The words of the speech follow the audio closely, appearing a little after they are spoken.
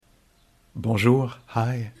Bonjour,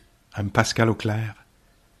 hi, I'm Pascal Auclair.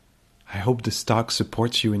 I hope this talk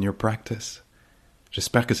supports you in your practice.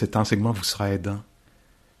 J'espère que cet enseignement vous sera aidant.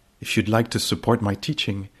 If you'd like to support my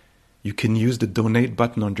teaching, you can use the donate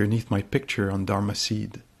button underneath my picture on Dharma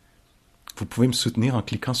Seed. Vous pouvez me soutenir en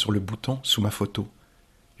cliquant sur le bouton sous ma photo.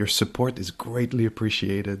 Your support is greatly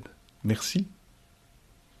appreciated. Merci.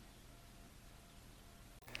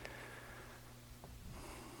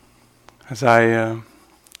 As I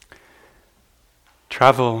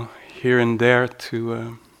travel here and there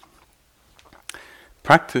to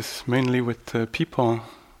practice mainly with people,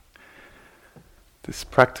 this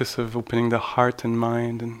practice of opening the heart and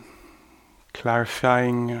mind and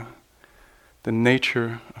clarifying the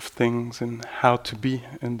nature of things and how to be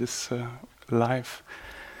in this life.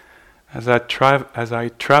 As I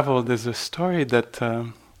travel, there's a story that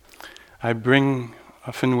I bring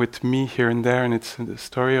often with me here and there, and it's the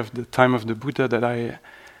story of the time of the Buddha that I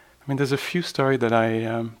mean, there's a few stories that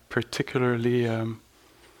I particularly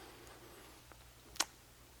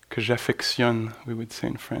que j'affectionne, we would say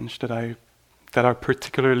in French, that are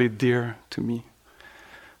particularly dear to me.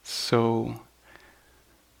 So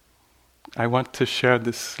I want to share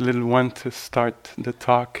this little one to start the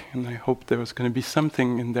talk, and I hope there was going to be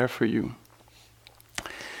something in there for you.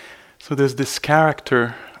 So there's this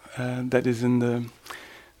character that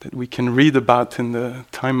we can read about in the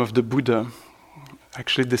time of the Buddha.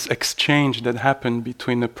 Actually, this exchange that happened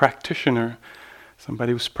between a practitioner,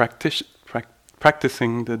 somebody who's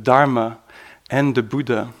practicing the Dharma, and the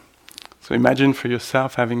Buddha. So imagine for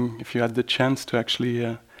yourself if you had the chance to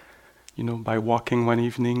actually, by walking one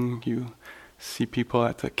evening, you see people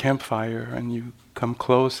at a campfire and you come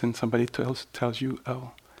close and somebody tells you,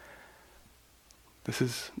 oh, this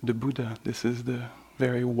is the Buddha, this is the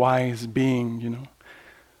very wise being,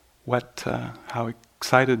 how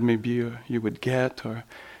excited maybe you would get, or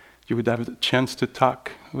you would have the chance to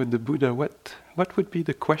talk with the Buddha. What would be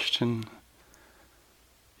the question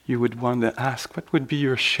you would want to ask? What would be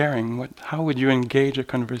your sharing? How would you engage a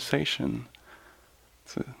conversation?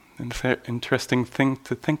 It's an interesting thing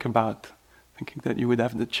to think about, thinking that you would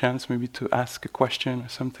have the chance maybe to ask a question or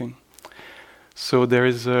something. So there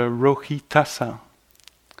is a Rohitasa,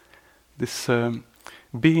 this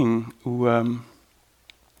being who,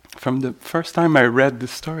 from the first time I read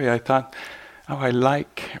this story, I thought, oh, I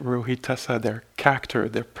like Rohitasa, their character,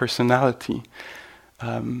 their personality.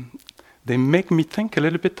 They make me think a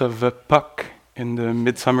little bit of Puck in the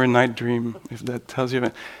Midsummer Night Dream, if that tells you.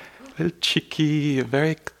 A little cheeky,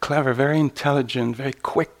 very clever, very intelligent, very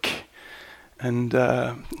quick, and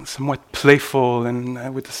somewhat playful,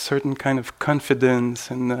 and with a certain kind of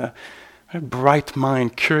confidence, and a bright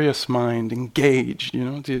mind, curious mind, engaged.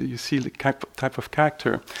 You see the type of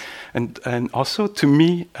character, and also to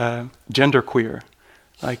me, genderqueer.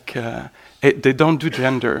 Like they don't do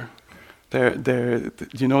gender. They have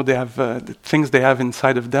the things they have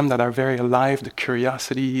inside of them that are very alive. The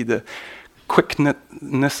curiosity, the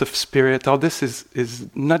quickness of spirit. All this is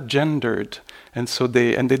not gendered, and so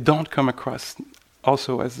they don't come across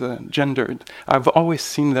also as gendered. I've always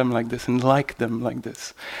seen them like this and liked them like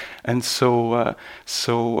this, and so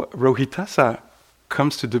Rohitasa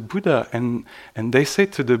comes to the Buddha and they say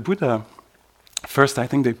to the Buddha, first I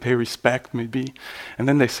think they pay respect maybe, and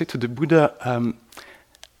then they say to the Buddha,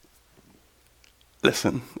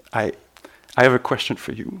 listen, I have a question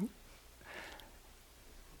for you.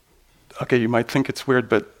 Okay, you might think it's weird,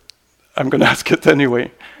 but I'm going to ask it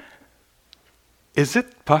anyway. Is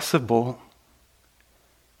it possible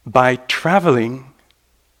by traveling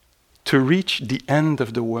to reach the end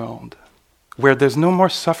of the world, where there's no more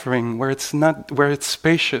suffering, where it's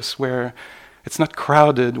spacious, where it's not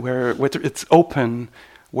crowded, where it's open,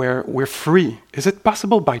 where we're free? Is it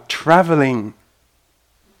possible by traveling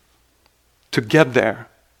to get there?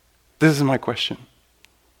 This is my question.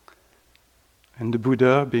 And the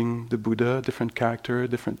Buddha, being the Buddha, different character,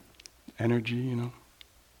 different energy,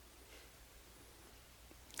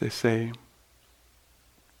 they say,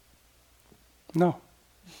 no,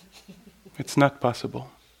 it's not possible.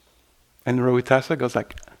 And Rohitasa goes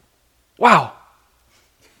like, wow,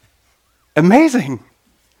 amazing.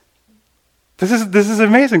 This is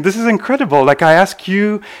amazing. This is incredible. Like I ask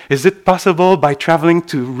you, is it possible by traveling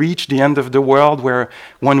to reach the end of the world where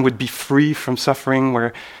one would be free from suffering,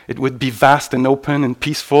 where it would be vast and open and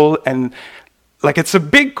peaceful? And like it's a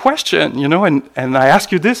big question, and I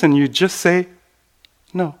ask you this and you just say,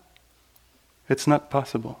 no, it's not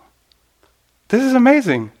possible. This is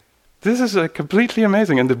amazing. This is completely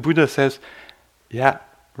amazing. And the Buddha says, yeah,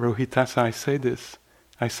 Rohitasa, I say this.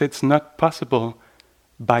 I say it's not possible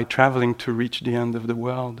by traveling to reach the end of the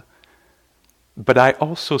world. But I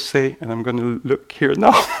also say, and I'm going to look here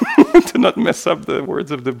now to not mess up the words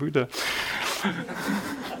of the Buddha,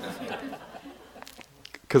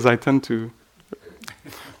 because I tend to.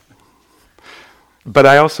 But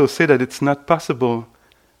I also say that it's not possible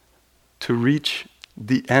to reach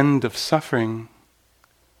the end of suffering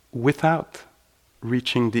without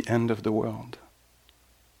reaching the end of the world.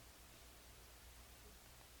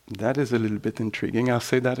 That is a little bit intriguing. I'll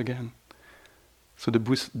say that again. So the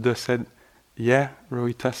Buddha said, yeah,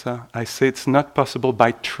 Rohitasa, I say it's not possible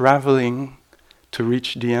by traveling to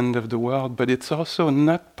reach the end of the world, but it's also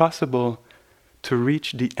not possible to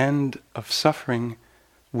reach the end of suffering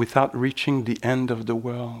without reaching the end of the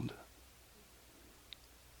world.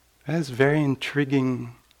 That is very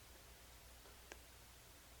intriguing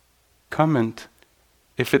comment.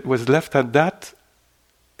 If it was left at that,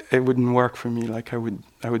 it wouldn't work for me. Like I would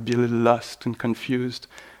be a little lost and confused.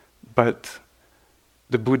 But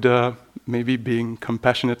the Buddha, maybe being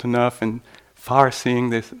compassionate enough and far-seeing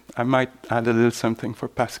this, I might add a little something for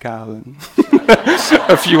Pascal and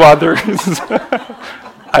a few others.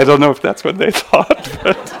 I don't know if that's what they thought,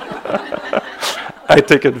 but I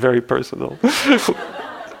take it very personal.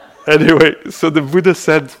 Anyway, so the Buddha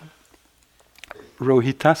said,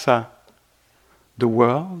 Rohitasa, the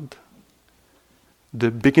world,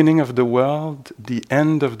 the beginning of the world, the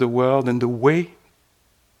end of the world, and the way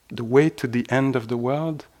to the end of the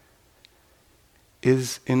world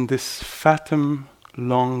is in this Fathom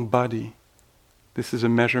long body. This is a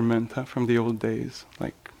measurement from the old days,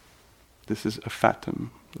 like this is a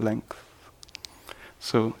Fathom length.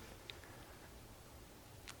 So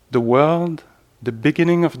the world, the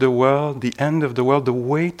beginning of the world, the end of the world, the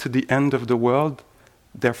way to the end of the world,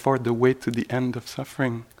 therefore the way to the end of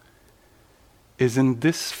suffering, is in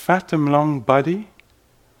this Fathom long body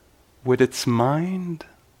with its mind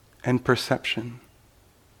and perceptions.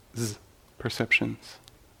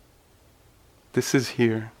 This is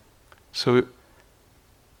here. So,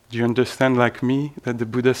 do you understand, like me, that the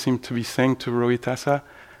Buddha seemed to be saying to Rohitasa,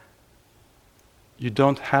 you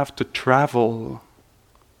don't have to travel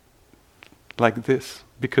like this.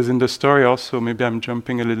 Because in the story also, maybe I'm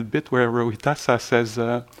jumping a little bit, where Rohitasa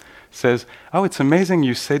says, oh, it's amazing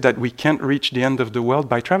you say that we can't reach the end of the world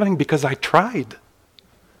by traveling, because I tried.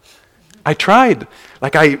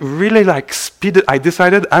 Like I really speeded. I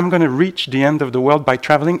decided I'm going to reach the end of the world by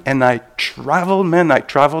traveling, and I traveled, man. I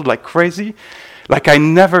traveled like crazy. Like I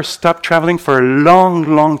never stopped traveling for a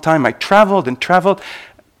long, long time. I traveled and traveled.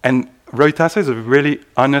 And Rohitasa is really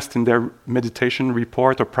honest in their meditation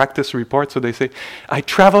report or practice report. So they say, I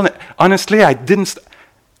traveled. Honestly, I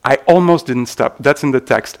almost didn't stop. That's in the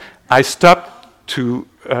text. I stopped to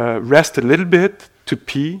rest a little bit, to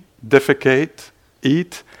pee, defecate,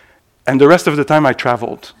 eat. And the rest of the time I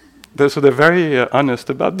traveled. So they're very honest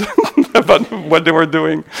about about what they were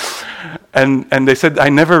doing. And they said, I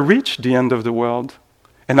never reached the end of the world.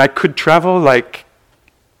 And I could travel like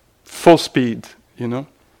full speed, you know.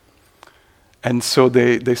 And so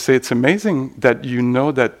they say it's amazing that you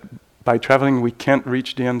know that by traveling we can't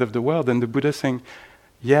reach the end of the world. And the Buddha is saying,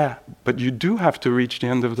 yeah, but you do have to reach the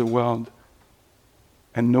end of the world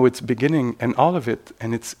and know its beginning and all of it.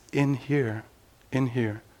 And it's in here.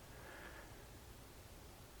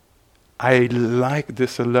 I like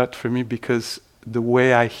this a lot for me because the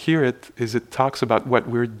way I hear it is it talks about what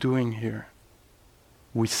we're doing here.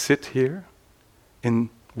 We sit here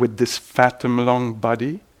with this Fathom long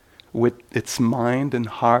body, with its mind and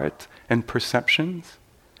heart and perceptions,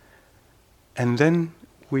 and then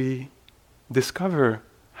we discover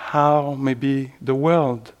how maybe the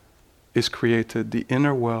world is created, the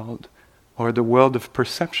inner world, or the world of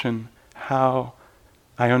perception, how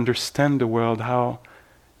I understand the world, how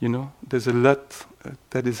there's a lot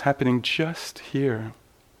that is happening just here.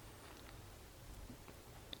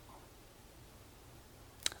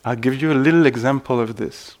 I'll give you a little example of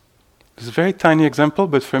this. It's a very tiny example,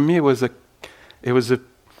 but for me it was I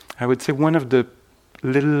would say one of the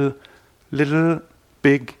little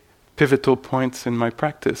big pivotal points in my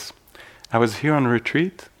practice. I was here on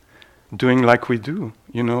retreat, doing like we do,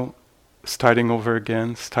 starting over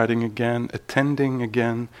again, starting again, attending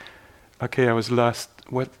again. Okay, I was lost.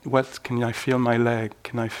 What can I feel my leg?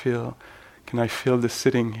 Can I feel the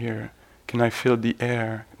sitting here? Can I feel the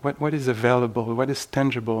air? What is available? What is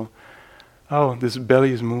tangible? Oh, this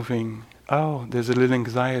belly is moving. Oh, there's a little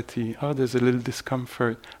anxiety. Oh, there's a little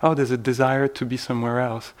discomfort. Oh, there's a desire to be somewhere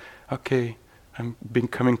else. Okay, I'm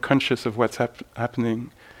becoming conscious of what's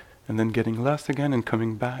happening. And then getting lost again and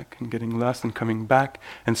coming back and getting lost and coming back.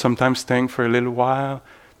 And sometimes staying for a little while,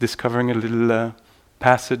 discovering a little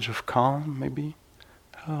passage of calm, maybe.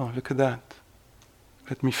 Oh, look at that.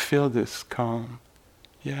 Let me feel this calm.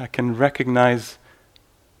 Yeah, I can recognize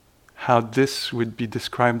how this would be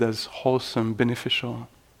described as wholesome, beneficial.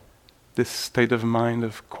 This state of mind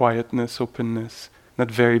of quietness, openness,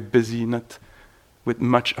 not very busy, not with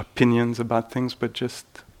much opinions about things, but just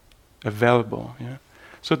available. Yeah.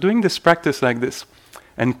 So doing this practice like this,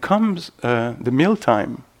 and comes the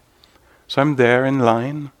mealtime. So I'm there in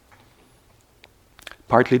line,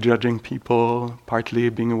 partly judging people, partly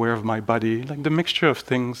being aware of my body, like the mixture of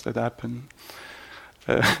things that happen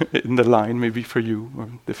in the line, maybe for you, or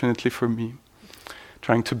definitely for me,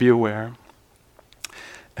 trying to be aware.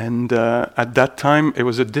 And at that time, it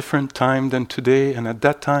was a different time than today, and at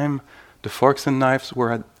that time, the forks and knives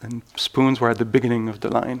and spoons were at the beginning of the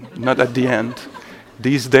line, not at the end.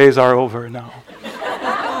 These days are over now.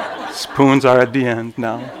 Spoons are at the end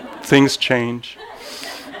now. Things change.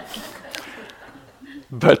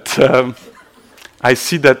 But I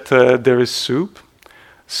see that there is soup.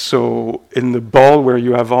 So in the bowl where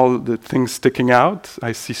you have all the things sticking out,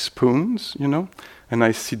 I see spoons, and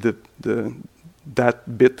I see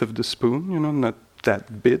that bit of the spoon, not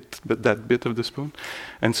that bit, but that bit of the spoon.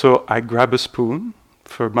 And so I grab a spoon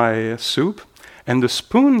for my soup, and the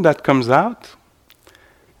spoon that comes out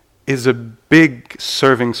is a big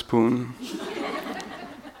serving spoon.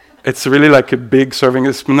 It's really like a big serving.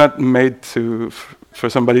 It's not made for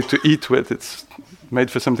somebody to eat with. It's made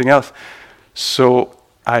for something else. So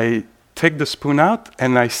I take the spoon out,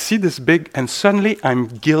 and I see this big, and suddenly I'm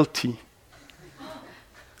guilty.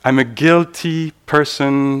 I'm a guilty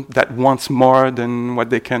person that wants more than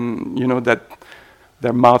what they can, that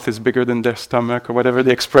their mouth is bigger than their stomach, or whatever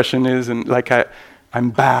the expression is, and like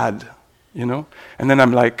I'm bad, And then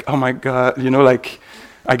I'm like, oh my God,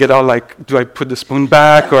 I get all like, do I put the spoon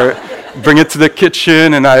back or bring it to the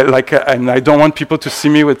kitchen? And I don't want people to see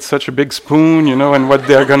me with such a big spoon, and what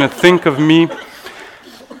they're gonna think of me.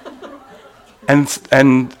 And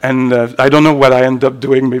I don't know what I end up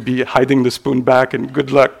doing. Maybe hiding the spoon back, and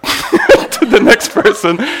good luck to the next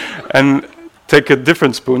person, and take a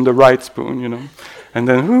different spoon, the right spoon, And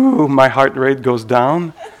then, my heart rate goes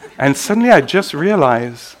down, and suddenly I just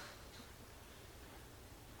realize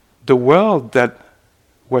the world that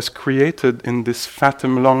was created in this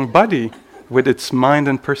Fathom long body with its mind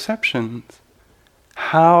and perceptions,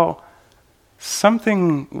 how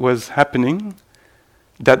something was happening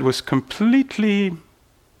that was completely,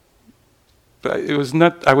 I was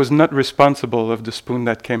not responsible of the spoon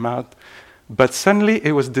that came out, but suddenly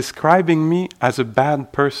it was describing me as a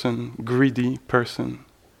bad person, greedy person.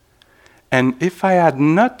 And if I had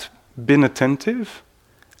not been attentive,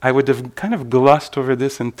 I would have kind of glossed over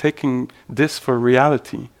this and taken this for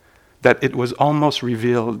reality, that it was almost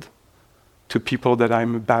revealed to people that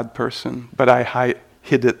I'm a bad person, but I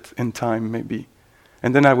hid it in time maybe.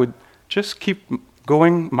 And then I would just keep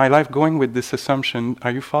my life going with this assumption.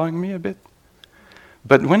 Are you following me a bit?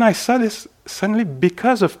 But when I saw this, suddenly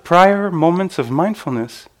because of prior moments of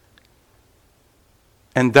mindfulness,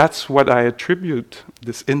 and that's what I attribute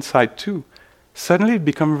this insight to, suddenly it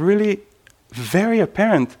became really very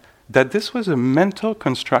apparent that this was a mental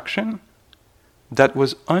construction that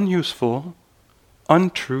was unuseful,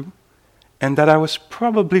 untrue, and that I was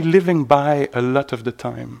probably living by a lot of the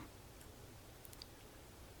time.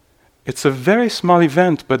 It's a very small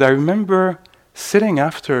event, but I remember sitting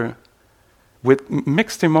after with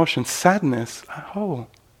mixed emotions, sadness. Oh,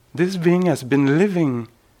 this being has been living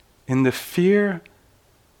in the fear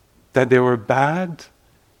that they were bad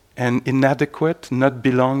and inadequate, not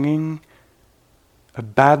belonging, a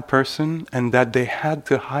bad person, and that they had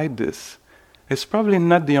to hide this. It's probably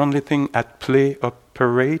not the only thing at play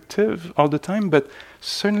operative all the time, but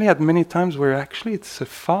certainly at many times where actually it's a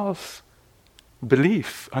false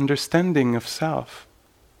belief, understanding of self.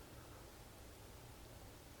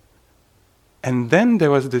 And then there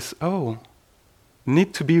was this,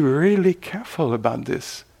 need to be really careful about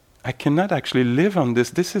this. I cannot actually live on this.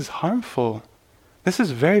 This is harmful. This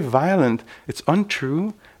is very violent. It's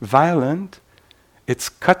untrue, violent. It's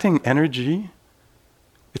cutting energy.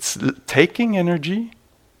 It's taking energy.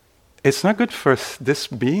 It's not good for this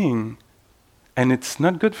being. And it's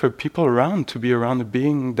not good for people around to be around a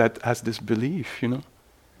being that has this belief,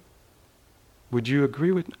 Would you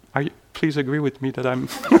agree with... please agree with me that I'm...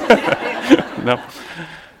 No.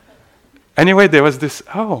 Anyway, there was this...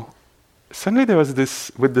 Suddenly there was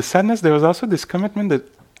this... With the sadness, there was also this commitment that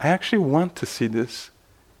I actually want to see this.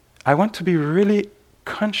 I want to be really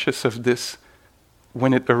conscious of this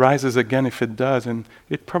when it arises again, if it does, and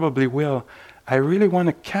it probably will. I really want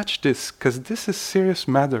to catch this, because this is serious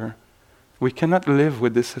matter. We cannot live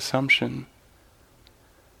with this assumption.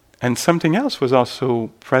 And something else was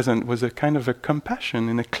also present, was a kind of a compassion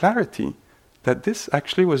and a clarity that this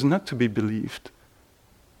actually was not to be believed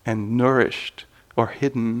and nourished or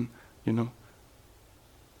hidden, you know.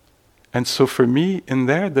 And so for me, in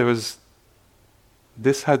there was,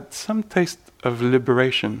 this had some taste of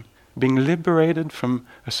liberation, being liberated from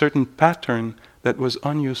a certain pattern that was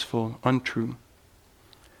unuseful, untrue.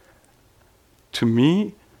 To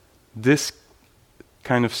me, this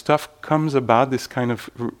kind of stuff comes about, this kind of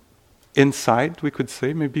insight, we could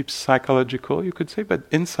say, maybe psychological, you could say, but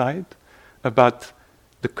insight about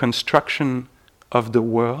the construction of the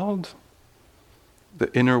world,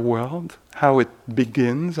 the inner world, how it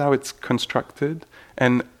begins, how it's constructed,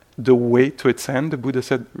 and the way to its end. The Buddha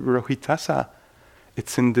said, Rohitasa,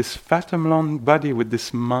 it's in this fathom-long body with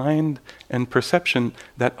this mind and perception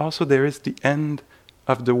that also there is the end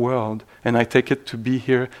of the world. And I take it to be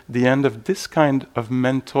here the end of this kind of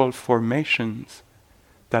mental formations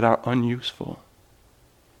that are unuseful.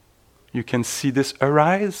 You can see this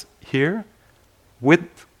arise here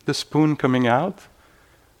with the spoon coming out,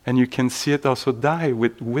 and you can see it also die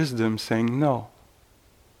with wisdom saying, no,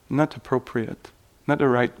 not appropriate, not the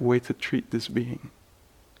right way to treat this being.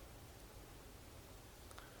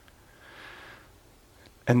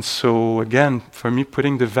 And so again, for me,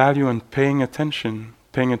 putting the value on paying attention,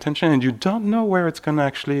 and you don't know where it's going to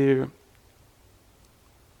actually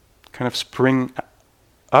kind of spring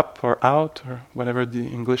up or out, or whatever the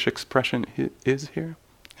English expression is here.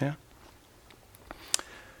 Yeah.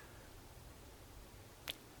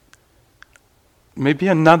 Maybe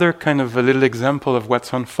another kind of a little example of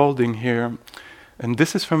what's unfolding here, and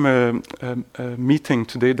this is from a meeting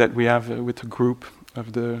today that we have with a group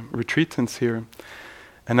of the retreatants here,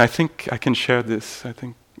 and I think I can share this. I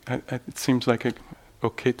think it seems like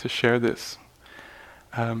okay to share this.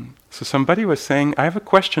 So somebody was saying, I have a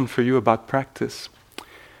question for you about practice.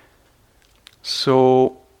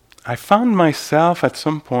 So I found myself at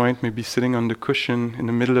some point, maybe sitting on the cushion in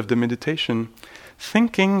the middle of the meditation,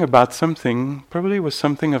 thinking about something, probably was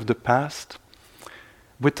something of the past,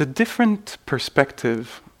 with a different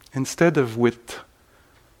perspective, instead of with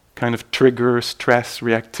kind of trigger, stress,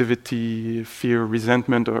 reactivity, fear,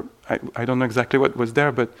 resentment, or I don't know exactly what was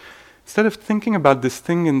there, but instead of thinking about this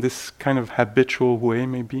thing in this kind of habitual way,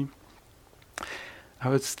 maybe, I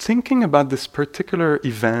was thinking about this particular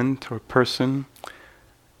event or person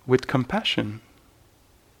with compassion.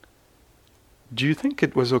 Do you think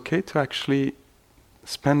it was okay to actually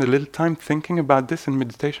spend a little time thinking about this in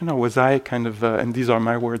meditation, or was I kind of, and these are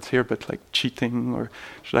my words here, but like cheating, or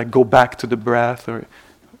should I go back to the breath, or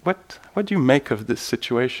what do you make of this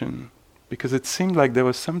situation? Because it seemed like there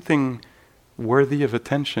was something worthy of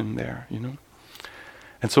attention there, you know?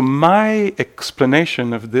 And so my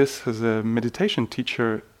explanation of this as a meditation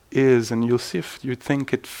teacher is, and you'll see if you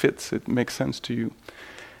think it fits, it makes sense to you,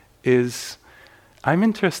 is I'm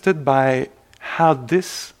interested by how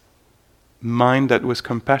this mind that was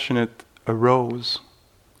compassionate arose,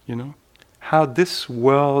 you know? How this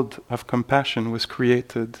world of compassion was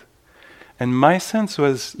created. And my sense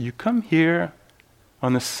was, you come here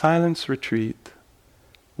on a silence retreat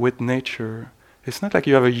with nature. It's not like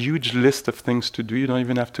you have a huge list of things to do. You don't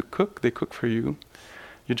even have to cook. They cook for you.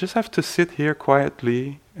 You just have to sit here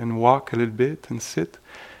quietly and walk a little bit and sit.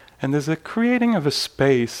 And there's a creating of a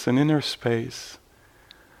space, an inner space,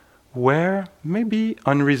 where maybe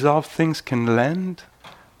unresolved things can land,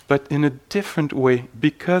 but in a different way,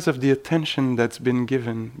 because of the attention that's been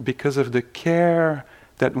given, because of the care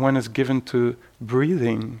that one is given to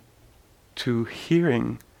breathing, to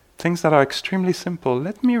hearing, things that are extremely simple.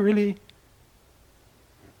 Let me really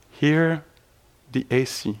hear the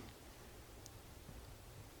AC.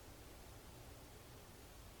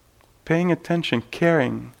 Paying attention,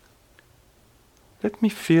 caring. Let me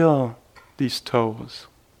feel these toes.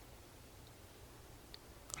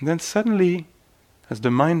 And then suddenly, as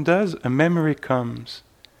the mind does, a memory comes.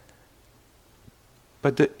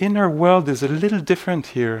 But the inner world is a little different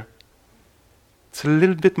here. It's a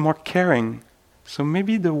little bit more caring. So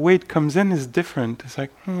maybe the way it comes in is different. It's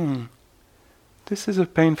like, this is a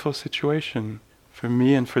painful situation for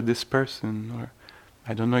me and for this person. Or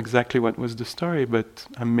I don't know exactly what was the story, but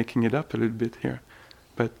I'm making it up a little bit here.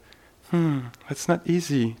 But it's not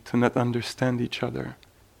easy to not understand each other.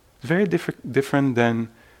 Very different than,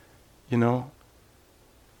 you know,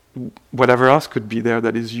 whatever else could be there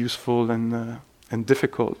that is useful and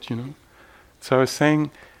difficult, you know. So I was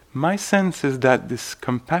saying, my sense is that this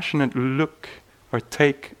compassionate look or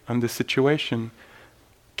take on the situation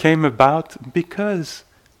came about because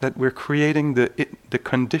that we're creating the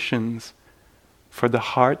conditions for the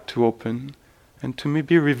heart to open and to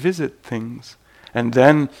maybe revisit things. And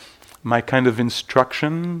then my kind of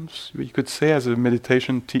instructions, you could say, as a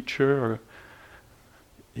meditation teacher,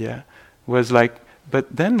 was like,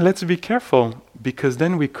 but then let's be careful, because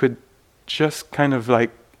then we could just kind of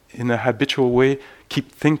like, in a habitual way,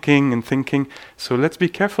 keep thinking and thinking. So let's be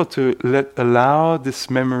careful to allow this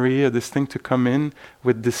memory or this thing to come in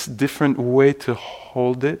with this different way to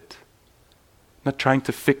hold it. Not trying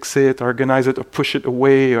to fix it, organize it, or push it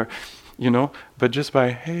away, or, but just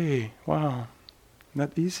by, hey, wow,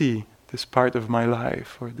 not easy, this part of my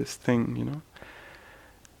life, or this thing,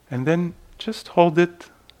 And then just hold it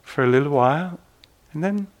for a little while, and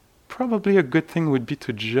then probably a good thing would be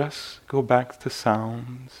to just go back to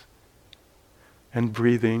sounds and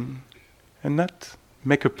breathing, and not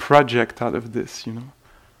make a project out of this,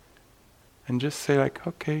 And just say like,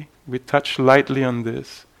 okay, we touch lightly on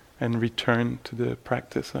this, and return to the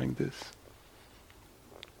practice like this.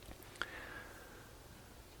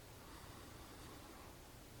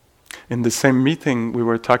 In the same meeting, we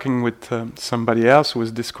were talking with somebody else who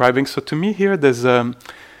was describing. So to me here, there's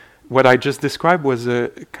what I just described was a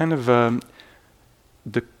kind of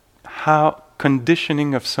the how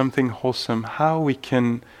conditioning of something wholesome. How we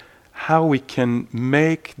can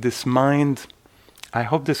make this mind. I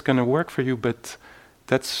hope this is going to work for you, but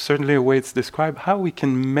that's certainly a way it's described. How we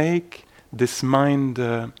can make this mind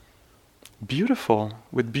beautiful,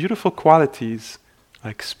 with beautiful qualities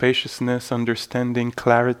like spaciousness, understanding,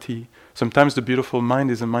 clarity. Sometimes the beautiful mind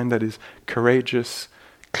is a mind that is courageous,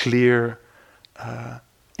 clear,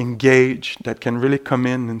 engaged, that can really come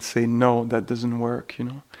in and say, no, that doesn't work,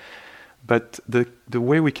 But the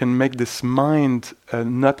way we can make this mind a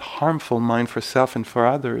not harmful mind for self and for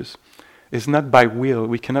others is not by will.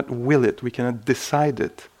 We cannot will it. We cannot decide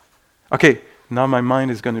it. Okay, now my mind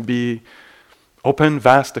is going to be open,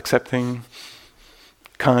 vast, accepting,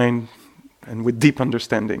 kind, and with deep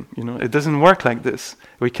understanding. It doesn't work like this.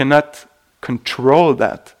 We cannot control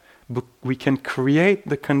that, but we can create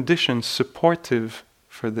the conditions supportive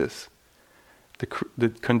for this. The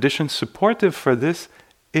conditions supportive for this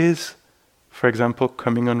is, for example,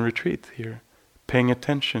 coming on retreat here, paying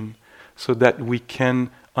attention, so that we can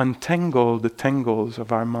untangle the tangles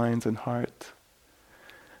of our minds and heart.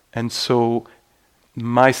 And so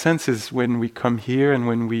my sense is when we come here and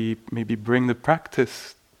when we maybe bring the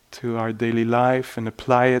practice to our daily life and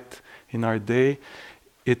apply it in our day,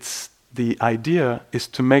 it's the idea is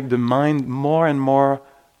to make the mind more and more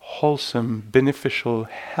wholesome, beneficial,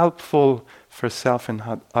 helpful for self and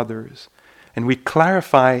others. And we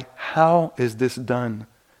clarify, how is this done?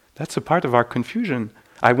 That's a part of our confusion.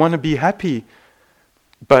 I want to be happy,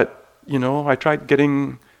 but, I tried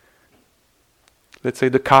getting, let's say,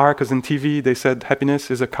 the car, because in TV they said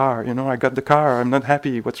happiness is a car. I got the car, I'm not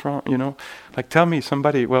happy, what's wrong? Like, tell me,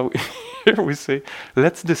 somebody. Well, here we say,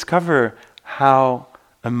 let's discover how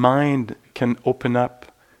a mind can open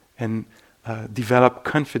up and develop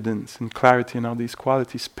confidence and clarity and all these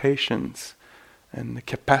qualities, patience, and the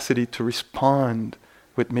capacity to respond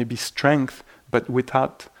with maybe strength, but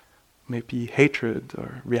without maybe hatred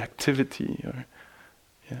or reactivity, or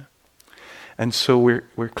And so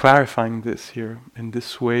we're clarifying this here in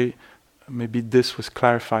this way. Maybe this was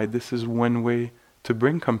clarified. This is one way to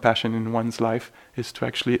bring compassion in one's life, is to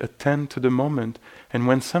actually attend to the moment. And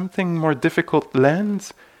when something more difficult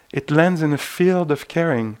lands, it lands in a field of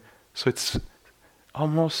caring. So it's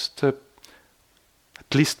almost at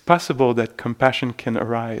least possible that compassion can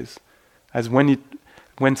arise. As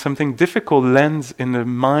when something difficult lands in a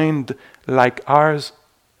mind like ours,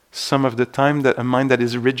 some of the time, that a mind that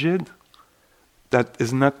is rigid, that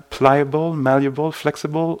is not pliable, malleable,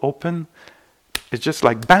 flexible, open, it's just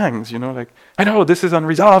like bangs, like, I know this is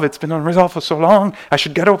unresolved, it's been unresolved for so long, I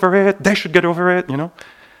should get over it, they should get over it,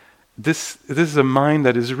 This is a mind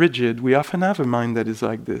that is rigid. We often have a mind that is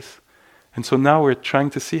like this. And so now we're trying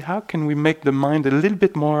to see how can we make the mind a little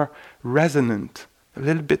bit more resonant, a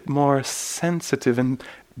little bit more sensitive and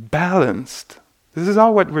balanced. This is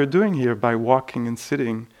all what we're doing here by walking and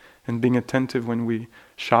sitting and being attentive when we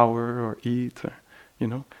shower or eat, or,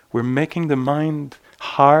 We're making the mind,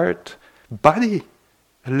 heart, body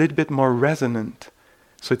a little bit more resonant.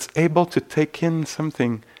 So it's able to take in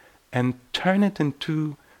something and turn it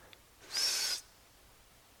into,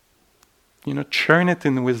 churn it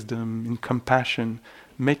in wisdom, in compassion,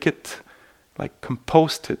 make it, like,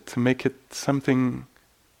 compost it, to make it something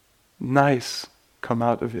nice come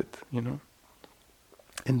out of it,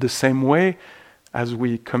 In the same way, as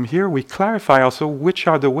we come here, we clarify also which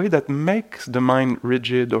are the way that makes the mind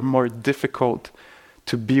rigid or more difficult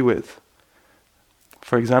to be with.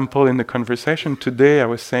 For example, in the conversation today, I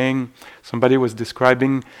was saying, somebody was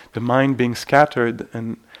describing the mind being scattered,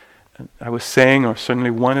 and I was saying, or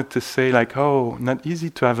certainly wanted to say, like, oh, not easy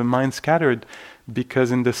to have a mind scattered,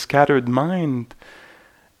 because in the scattered mind,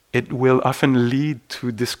 it will often lead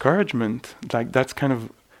to discouragement. Like that's kind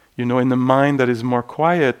of, in a mind that is more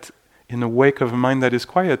quiet, in the wake of a mind that is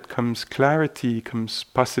quiet comes clarity, comes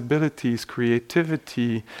possibilities,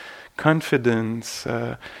 creativity, confidence,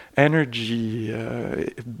 energy,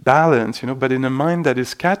 balance, But in a mind that is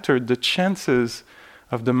scattered, the chances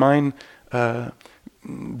of the mind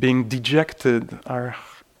being dejected are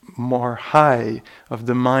more high, of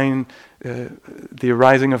the mind, the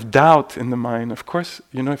arising of doubt in the mind. Of course,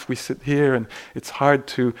 if we sit here and it's hard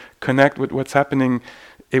to connect with what's happening,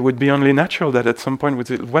 it would be only natural that at some point we'd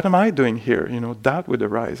say, what am I doing here? Doubt would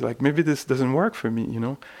arise. Like, maybe this doesn't work for me,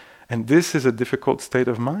 And this is a difficult state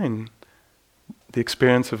of mind. The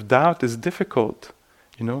experience of doubt is difficult,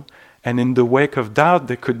 And in the wake of doubt,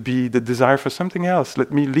 there could be the desire for something else.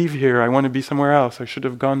 Let me leave here. I want to be somewhere else. I should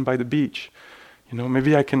have gone by the beach.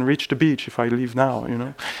 Maybe I can reach the beach if I leave now,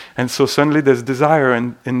 And so suddenly there's desire.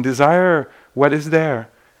 And in desire, what is there?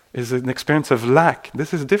 Is an experience of lack.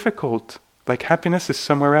 This is difficult. Like happiness is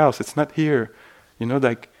somewhere else. It's not here.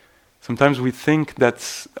 Like sometimes we think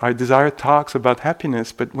that our desire talks about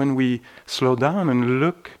happiness, but when we slow down and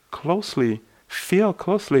look closely, feel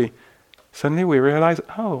closely, suddenly we realize,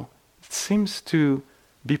 oh, it seems to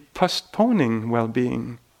be postponing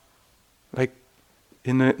well-being. Like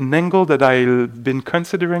in an angle that I've been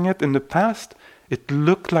considering it in the past, it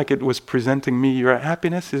looked like it was presenting me, your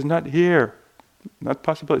happiness is not here. Not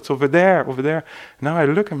possible. It's over there, over there. Now I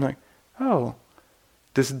look, I'm like, oh,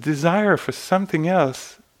 this desire for something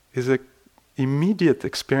else is an immediate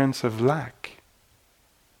experience of lack.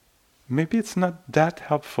 Maybe it's not that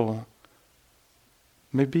helpful.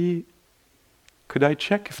 Maybe, could I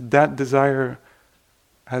check if that desire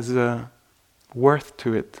has a worth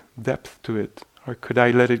to it, depth to it, or could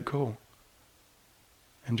I let it go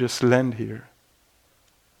and just land here?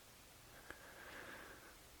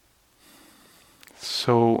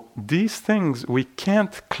 So these things we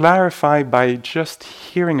can't clarify by just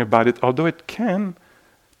hearing about it, although it can,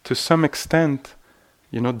 to some extent.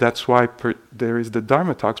 That's why there is the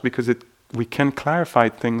Dharma talks, because we can clarify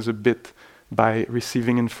things a bit by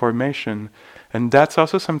receiving information. And that's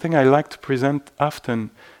also something I like to present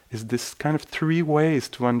often, is this kind of three ways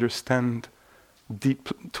to understand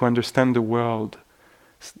the world.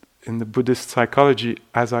 In the Buddhist psychology,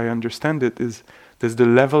 as I understand it, there's the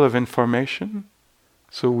level of information.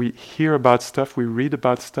 So we hear about stuff, we read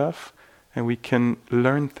about stuff, and we can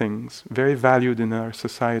learn things, very valued in our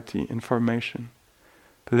society, information.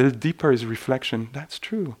 A little deeper is reflection. That's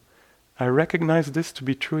true. I recognize this to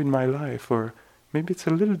be true in my life, or maybe it's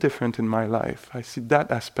a little different in my life. I see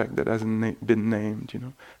that aspect that hasn't been named,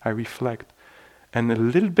 I reflect. And a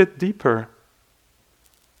little bit deeper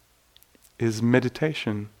is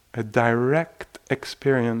meditation, a direct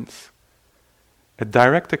experience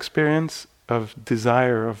of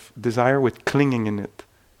desire with clinging in it.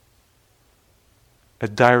 A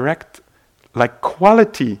direct, like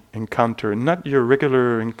quality encounter, not your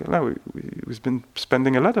regular. We've been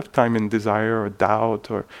spending a lot of time in desire or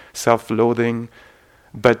doubt or self-loathing,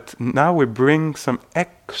 but now we bring some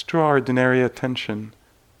extraordinary attention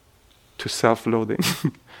to self-loathing,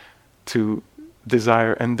 to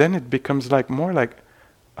desire, and then it becomes more like,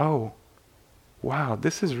 oh, wow,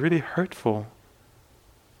 this is really hurtful.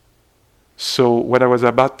 So what I was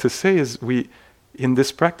about to say is in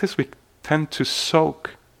this practice, we tend to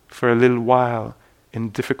soak for a little while in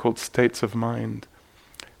difficult states of mind.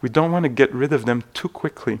 We don't want to get rid of them too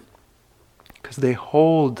quickly, because they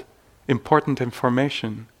hold important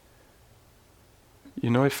information.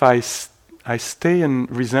 If I stay in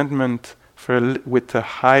resentment with a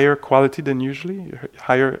higher quality than usually,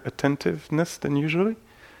 higher attentiveness than usually,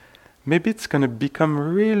 maybe it's going to become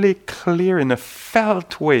really clear in a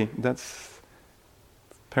felt way.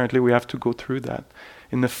 Apparently we have to go through that.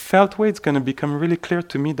 In a felt way, it's going to become really clear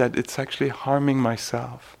to me that it's actually harming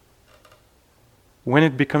myself. When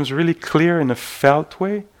it becomes really clear in a felt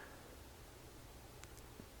way,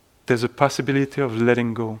 there's a possibility of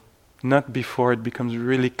letting go. Not before it becomes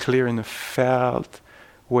really clear in a felt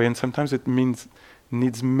way. And sometimes it needs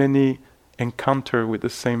many encounter with the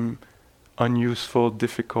same unuseful,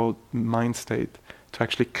 difficult mind state to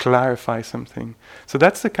actually clarify something. So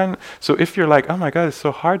that's so if you're like, oh my God, it's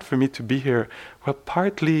so hard for me to be here, well,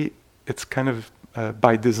 partly it's kind of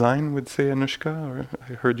by design, would say Anushka, or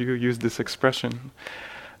I heard you use this expression.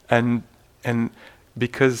 And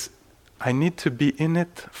because I need to be in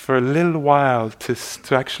it for a little while to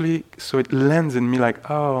actually, so it lands in me like,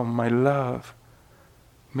 oh, my love,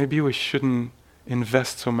 maybe we shouldn't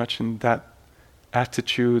invest so much in that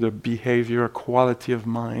attitude or behavior or quality of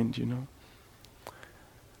mind,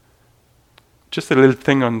 Just a little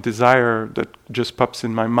thing on desire that just pops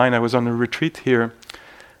in my mind. I was on a retreat here,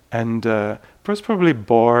 and I was probably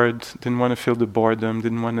bored, didn't want to feel the boredom,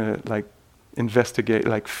 didn't want to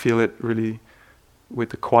investigate, feel it really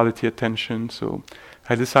with the quality attention. So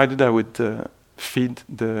I decided I would feed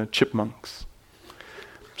the chipmunks.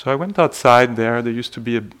 So I went outside there. There used to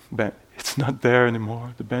be a bench. It's not there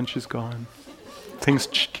anymore. The bench is gone. Things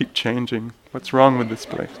keep changing. What's wrong with this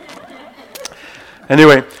place?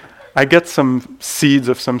 Anyway, I get some seeds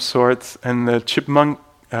of some sorts, and the chipmunk,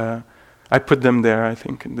 I put them there, I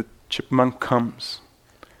think, and the chipmunk comes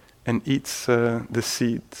and eats the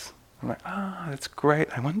seeds. I'm like, that's great.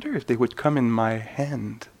 I wonder if they would come in my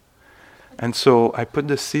hand. And so I put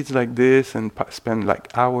the seeds like this and spend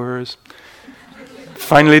hours.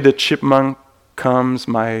 Finally, the chipmunk comes.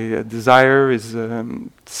 My desire is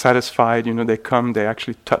satisfied. They come, they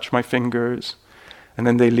actually touch my fingers, and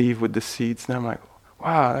then they leave with the seeds. And I'm like,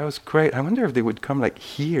 wow, that was great. I wonder if they would come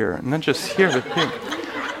here, not just here, but here.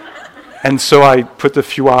 And so I put a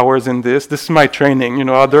few hours in this. This is my training.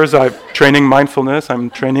 Others are training mindfulness. I'm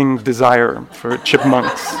training desire for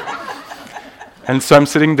chipmunks. And so I'm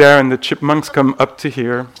sitting there, and the chipmunks come up to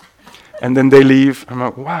here, and then they leave. I'm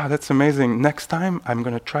like, wow, that's amazing. Next time, I'm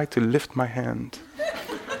going to try to lift my hand.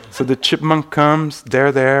 So the chipmunk comes,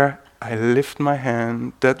 they're there. I lift my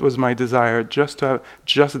hand. That was my desire, just to have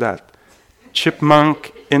just that.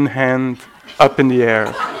 Chipmunk in hand, up in the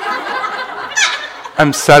air.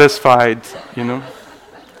 I'm satisfied,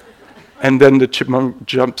 And then the chipmunk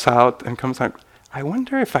jumps out and comes like, I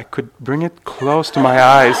wonder if I could bring it close to my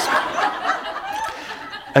eyes.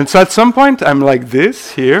 And so at some point I'm like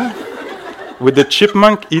this here, with the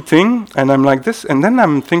chipmunk eating, and I'm like this, and then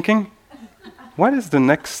I'm thinking, what is the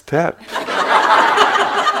next step?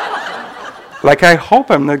 I hope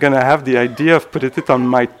I'm not going to have the idea of putting it on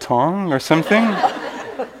my tongue or something.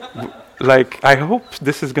 I hope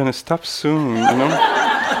this is going to stop soon,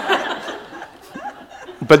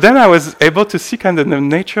 But then I was able to see kind of the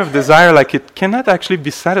nature of desire, it cannot actually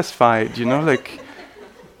be satisfied,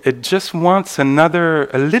 it just wants a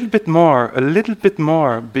little bit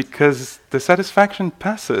more, because the satisfaction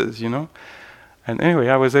passes, And anyway,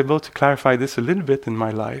 I was able to clarify this a little bit in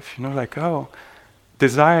my life,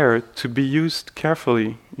 desire to be used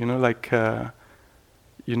carefully,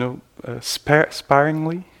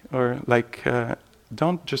 sparingly, or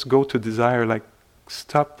don't just go to desire,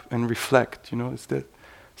 stop and reflect, is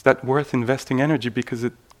that worth investing energy, because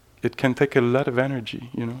it can take a lot of energy,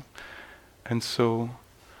 and so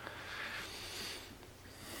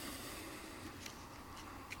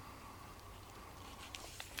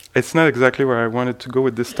it's not exactly where I wanted to go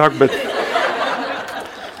with this talk, but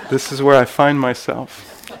this is where I find myself.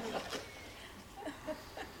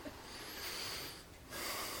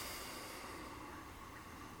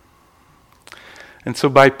 And so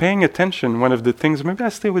by paying attention, one of the things, maybe I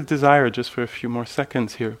stay with desire just for a few more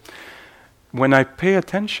seconds here. When I pay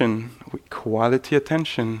attention, quality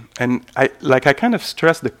attention, and I kind of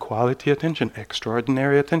stress the quality attention,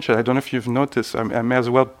 extraordinary attention. I don't know if you've noticed, I may as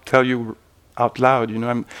well tell you out loud,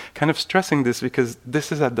 I'm kind of stressing this because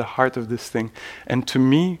this is at the heart of this thing. And to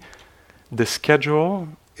me, the schedule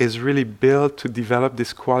is really built to develop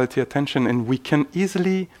this quality attention, and we can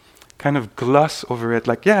easily kind of gloss over it,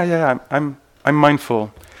 I'm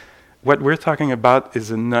mindful. What we're talking about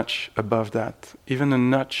is a notch above that, even a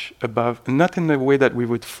notch above, not in the way that we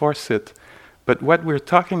would force it, but what we're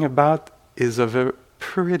talking about is of a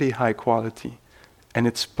pretty high quality. And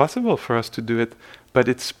it's possible for us to do it, but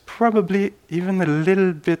it's probably even a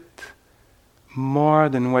little bit more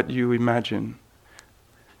than what you imagine.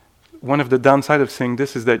 One of the downsides of saying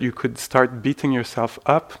this is that you could start beating yourself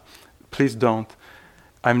up. Please don't.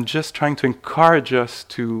 I'm just trying to encourage us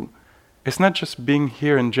to. It's not just being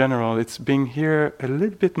here in general, it's being here a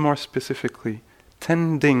little bit more specifically,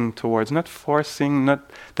 tending towards, not forcing, not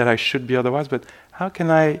that I should be otherwise, but how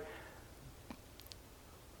can I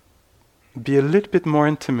be a little bit more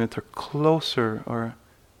intimate or closer, or,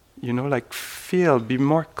 be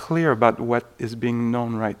more clear about what is being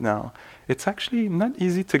known right now. It's actually not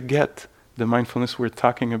easy to get the mindfulness we're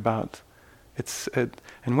talking about.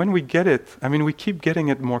 And when we get it, we keep getting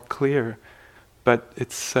it more clear, but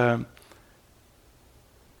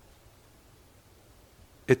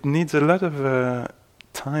it needs a lot of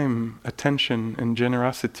time, attention, and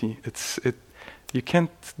generosity. You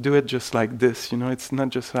can't do it just like this, it's not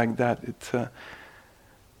just like that. It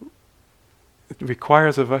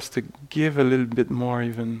requires of us to give a little bit more,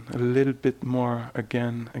 even a little bit more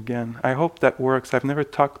again. I hope that works. I've never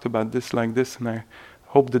talked about this like this, and I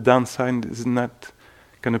hope the downside is not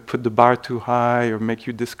going to put the bar too high or make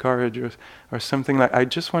you discouraged or something like. I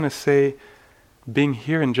just want to say, being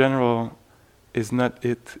here in general is not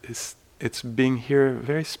it. It's being here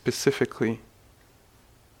very specifically.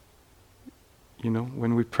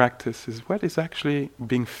 When we practice, is what is actually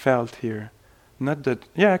being felt here. Not that,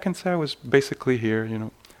 I can say I was basically here,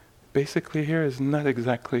 Basically here is not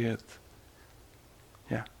exactly it.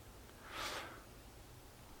 Yeah.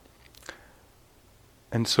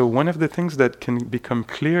 And so one of the things that can become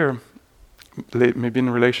clear, maybe in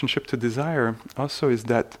relationship to desire, also is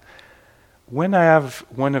that when I have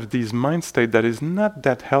one of these mind states that is not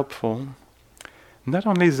that helpful, not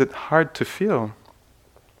only is it hard to feel,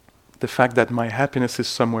 the fact that my happiness is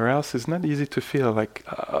somewhere else is not easy to feel. Like,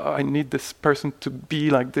 I need this person to be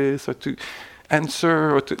like this, or to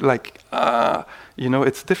answer, or to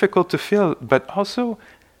it's difficult to feel. But also,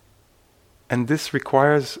 and this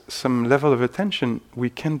requires some level of attention, we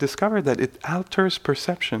can discover that it alters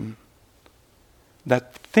perception.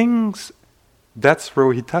 That things, that's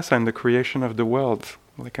Rohitasa in the creation of the world.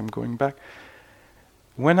 Like I'm going back.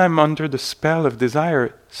 When I'm under the spell of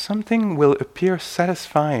desire, something will appear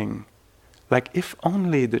satisfying. Like if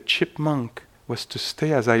only the chipmunk was to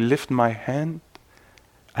stay as I lift my hand,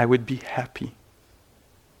 I would be happy.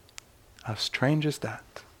 How strange is that?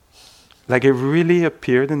 Like it really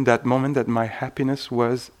appeared in that moment that my happiness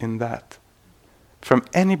was in that. From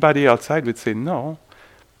anybody outside would say, no,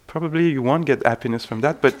 probably you won't get happiness from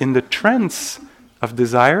that, but in the trance of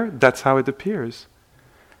desire, that's how it appears.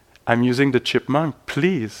 I'm using the chipmunk,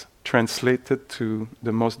 please translate it to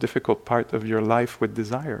the most difficult part of your life with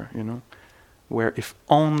desire, where if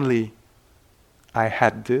only I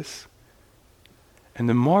had this. And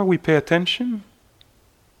the more we pay attention,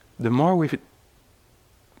 the more we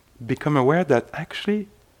become aware that actually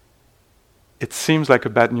it seems like a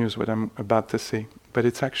bad news what I'm about to say, but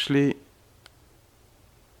it's actually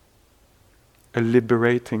a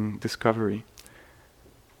liberating discovery.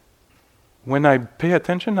 When I pay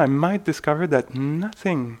attention, I might discover that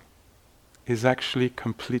nothing is actually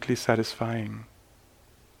completely satisfying.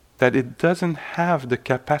 That it doesn't have the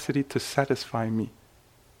capacity to satisfy me.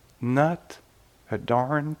 Not a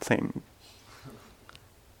darn thing.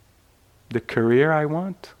 The career I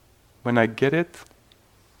want, when I get it,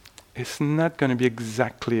 it's not going to be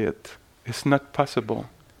exactly it. It's not possible.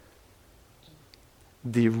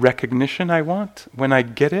 The recognition I want, when I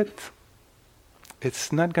get it,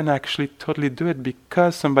 it's not going to actually totally do it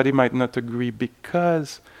because somebody might not agree,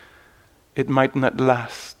 because it might not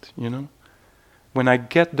last, When I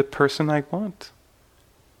get the person I want,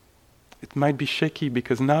 it might be shaky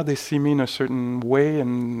because now they see me in a certain way,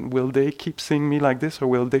 and will they keep seeing me like this, or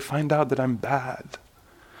will they find out that I'm bad?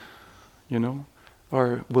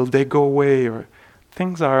 Or will they go away? Or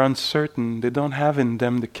things are uncertain. They don't have in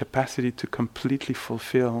them the capacity to completely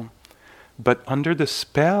fulfill. But under the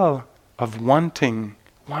spell of wanting,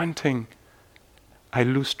 I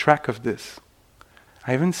lose track of this.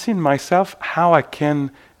 I haven't seen myself how I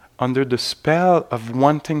can, under the spell of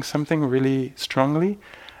wanting something really strongly,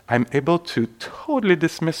 I'm able to totally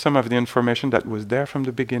dismiss some of the information that was there from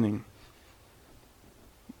the beginning.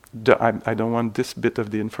 I don't want this bit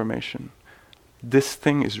of the information. This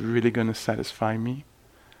thing is really going to satisfy me,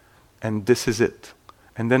 and this is it.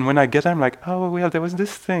 And then when I get there, I'm like, oh, well, there was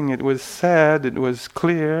this thing. It was sad, it was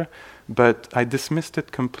clear, but I dismissed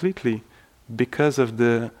it completely because of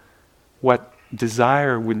what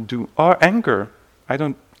desire will do. Or anger. I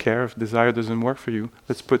don't care if desire doesn't work for you.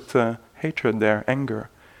 Let's put hatred there, anger.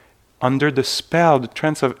 Under the spell, the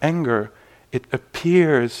trance of anger, it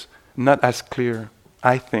appears not as clear,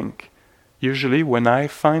 I think. Usually when I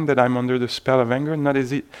find that I'm under the spell of anger,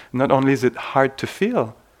 not only is it hard to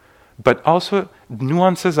feel, but also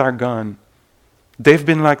nuances are gone. They've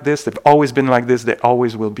been like this, they've always been like this, they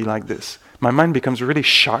always will be like this. My mind becomes really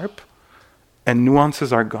sharp, and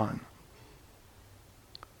nuances are gone.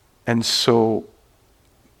 And so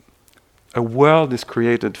a world is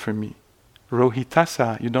created for me.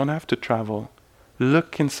 Rohitasa, you don't have to travel.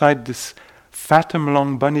 Look inside this Fathom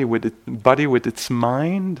long body with its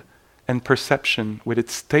mind and perception, with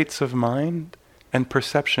its states of mind and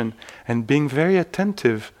perception. And being very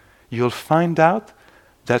attentive, you'll find out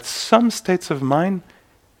that some states of mind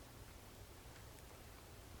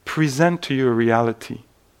present to you a reality.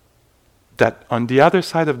 That on the other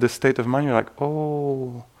side of the state of mind, you're like,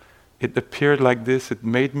 oh, it appeared like this, it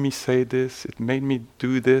made me say this, it made me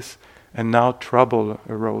do this, and now trouble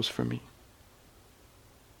arose for me.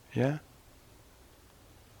 Yeah?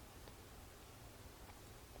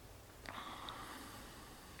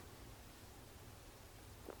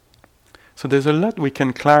 So there's a lot we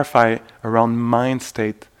can clarify around mind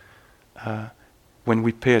state when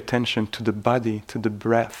we pay attention to the body, to the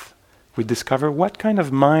breath. We discover what kind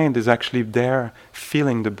of mind is actually there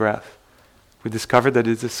feeling the breath. We discover that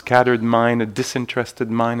it's a scattered mind, a disinterested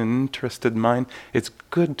mind, an interested mind. It's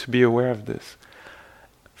good to be aware of this.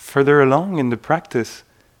 Further along in the practice,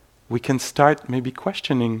 we can start maybe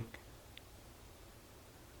questioning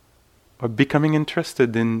or becoming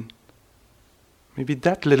interested in maybe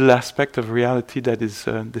that little aspect of reality that is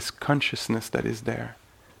this consciousness that is there,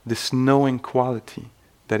 this knowing quality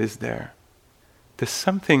that is there. There's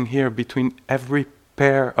something here between every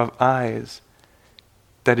pair of eyes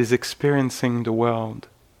that is experiencing the world.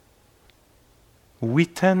 We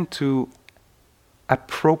tend to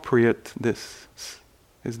appropriate this.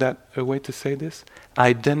 Is that a way to say this?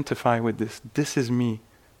 Identify with this. This is me,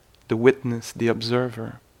 the witness, the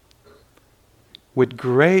observer. With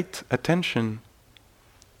great attention,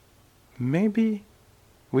 maybe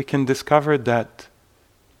we can discover that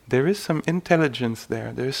there is some intelligence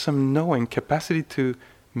there, there is some knowing, capacity to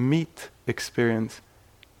meet experience.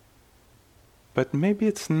 But maybe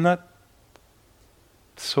it's not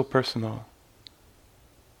so personal.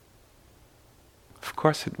 Of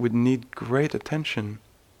course, it would need great attention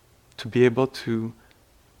to be able to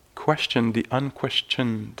question the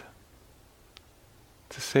unquestioned.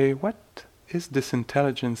 To say, what is this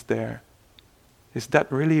intelligence there? Is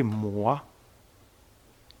that really moi?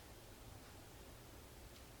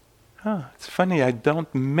 It's funny, I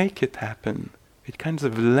don't make it happen. It kind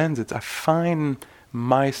of lends it. I find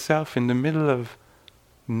myself in the middle of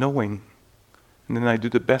knowing. And then I do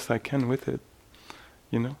the best I can with it.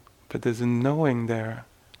 But there's a knowing there.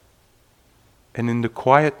 And in the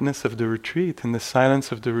quietness of the retreat, in the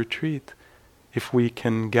silence of the retreat, if we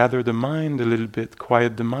can gather the mind a little bit,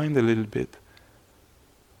 quiet the mind a little bit,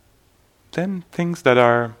 then things that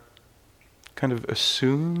are kind of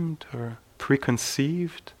assumed or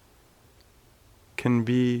preconceived can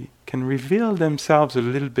reveal themselves a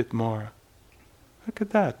little bit more. Look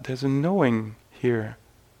at that, there's a knowing here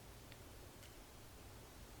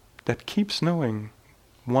that keeps knowing,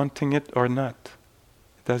 wanting it or not.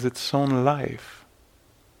 It has its own life.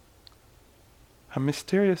 How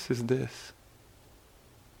mysterious is this?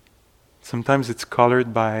 Sometimes it's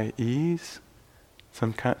colored by ease,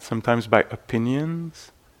 sometimes by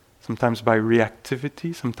opinions, sometimes by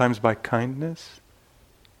reactivity, sometimes by kindness.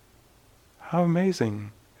 How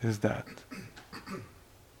amazing is that?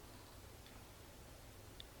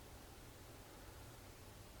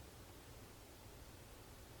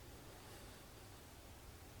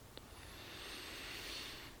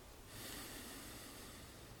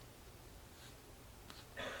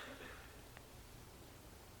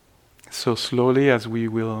 So slowly, as we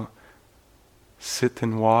will sit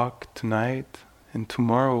and walk tonight and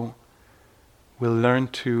tomorrow, we'll learn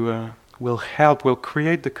to, we'll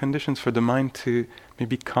create the conditions for the mind to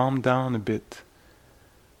maybe calm down a bit,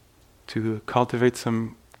 to cultivate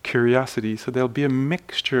some curiosity. So there'll be a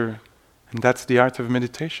mixture, and that's the art of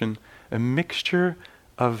meditation, a mixture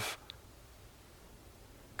of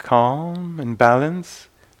calm and balance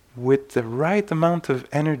with the right amount of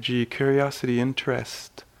energy, curiosity,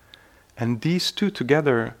 interest. And these two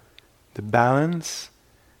together, the balance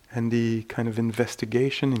and the kind of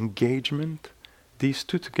investigation, engagement, these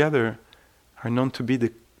two together are known to be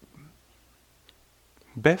the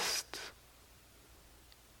best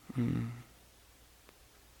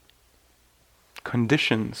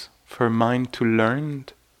conditions for mind to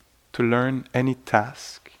learn any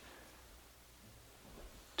task,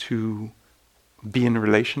 to be in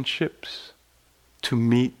relationships, to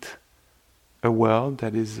meet a world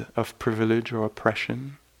that is of privilege or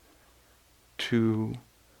oppression, to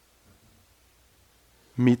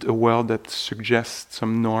meet a world that suggests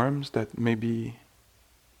some norms that maybe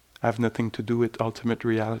have nothing to do with ultimate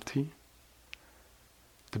reality.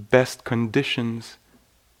 The best conditions,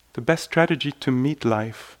 the best strategy to meet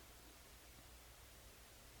life,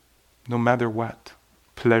 no matter what,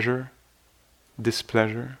 pleasure,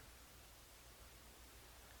 displeasure,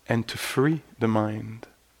 and to free the mind.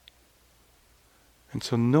 And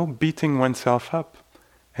so no beating oneself up,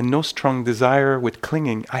 and no strong desire with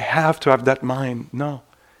clinging. I have to have that mind. No.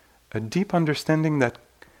 A deep understanding that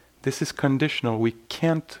this is conditional. We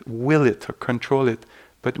can't will it or control it,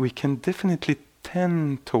 but we can definitely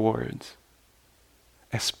tend towards,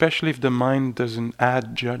 especially if the mind doesn't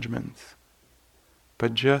add judgments,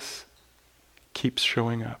 but just keeps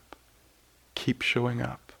showing up. Keep showing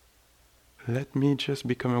up. Let me just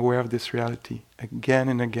become aware of this reality again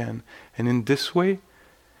and again. And in this way,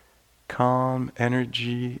 calm,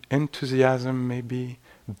 energy, enthusiasm maybe,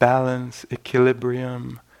 balance,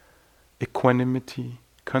 equilibrium, equanimity,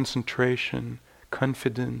 concentration,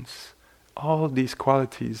 confidence, all these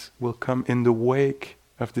qualities will come in the wake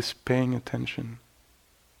of this paying attention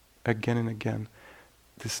again and again.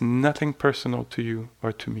 This is nothing personal to you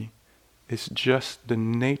or to me. It's just the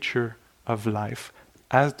nature of life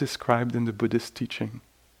as described in the Buddhist teaching.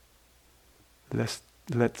 Let's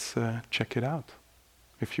check it out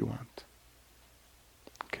if you want.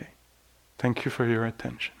 Okay. Thank you for your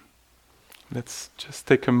attention. Let's just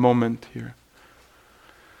take a moment here.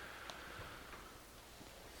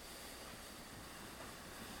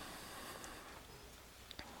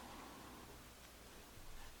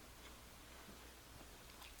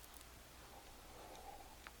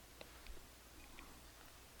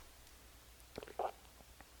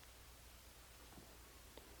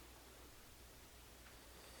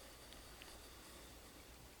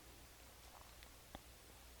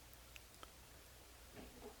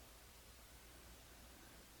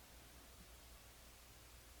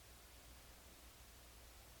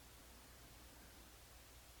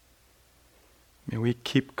 May we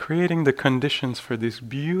keep creating the conditions for these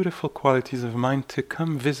beautiful qualities of mind to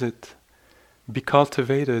come visit, be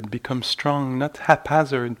cultivated, become strong, not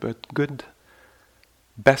haphazard, but good,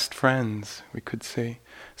 best friends, we could say,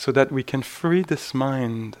 so that we can free this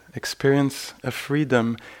mind, experience a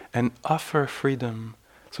freedom, and offer freedom,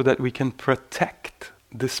 so that we can protect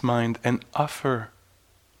this mind and offer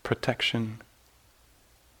protection,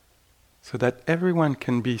 so that everyone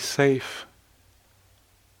can be safe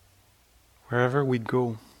wherever we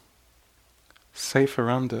go, safe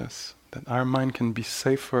around us, that our mind can be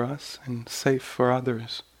safe for us and safe for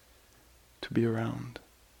others to be around.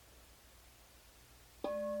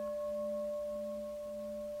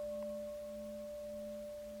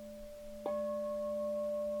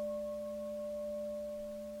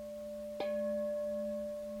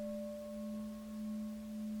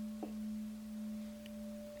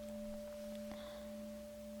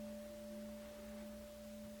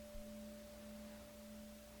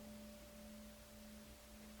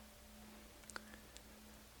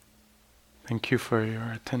 Thank you for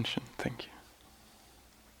your attention. Thank you.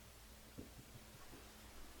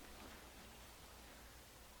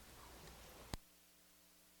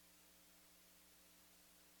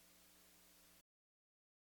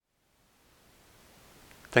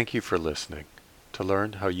 Thank you for listening. To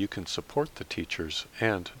learn how you can support the teachers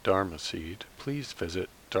and Dharma Seed, please visit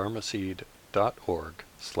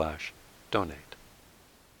dharmaseed.org/donate.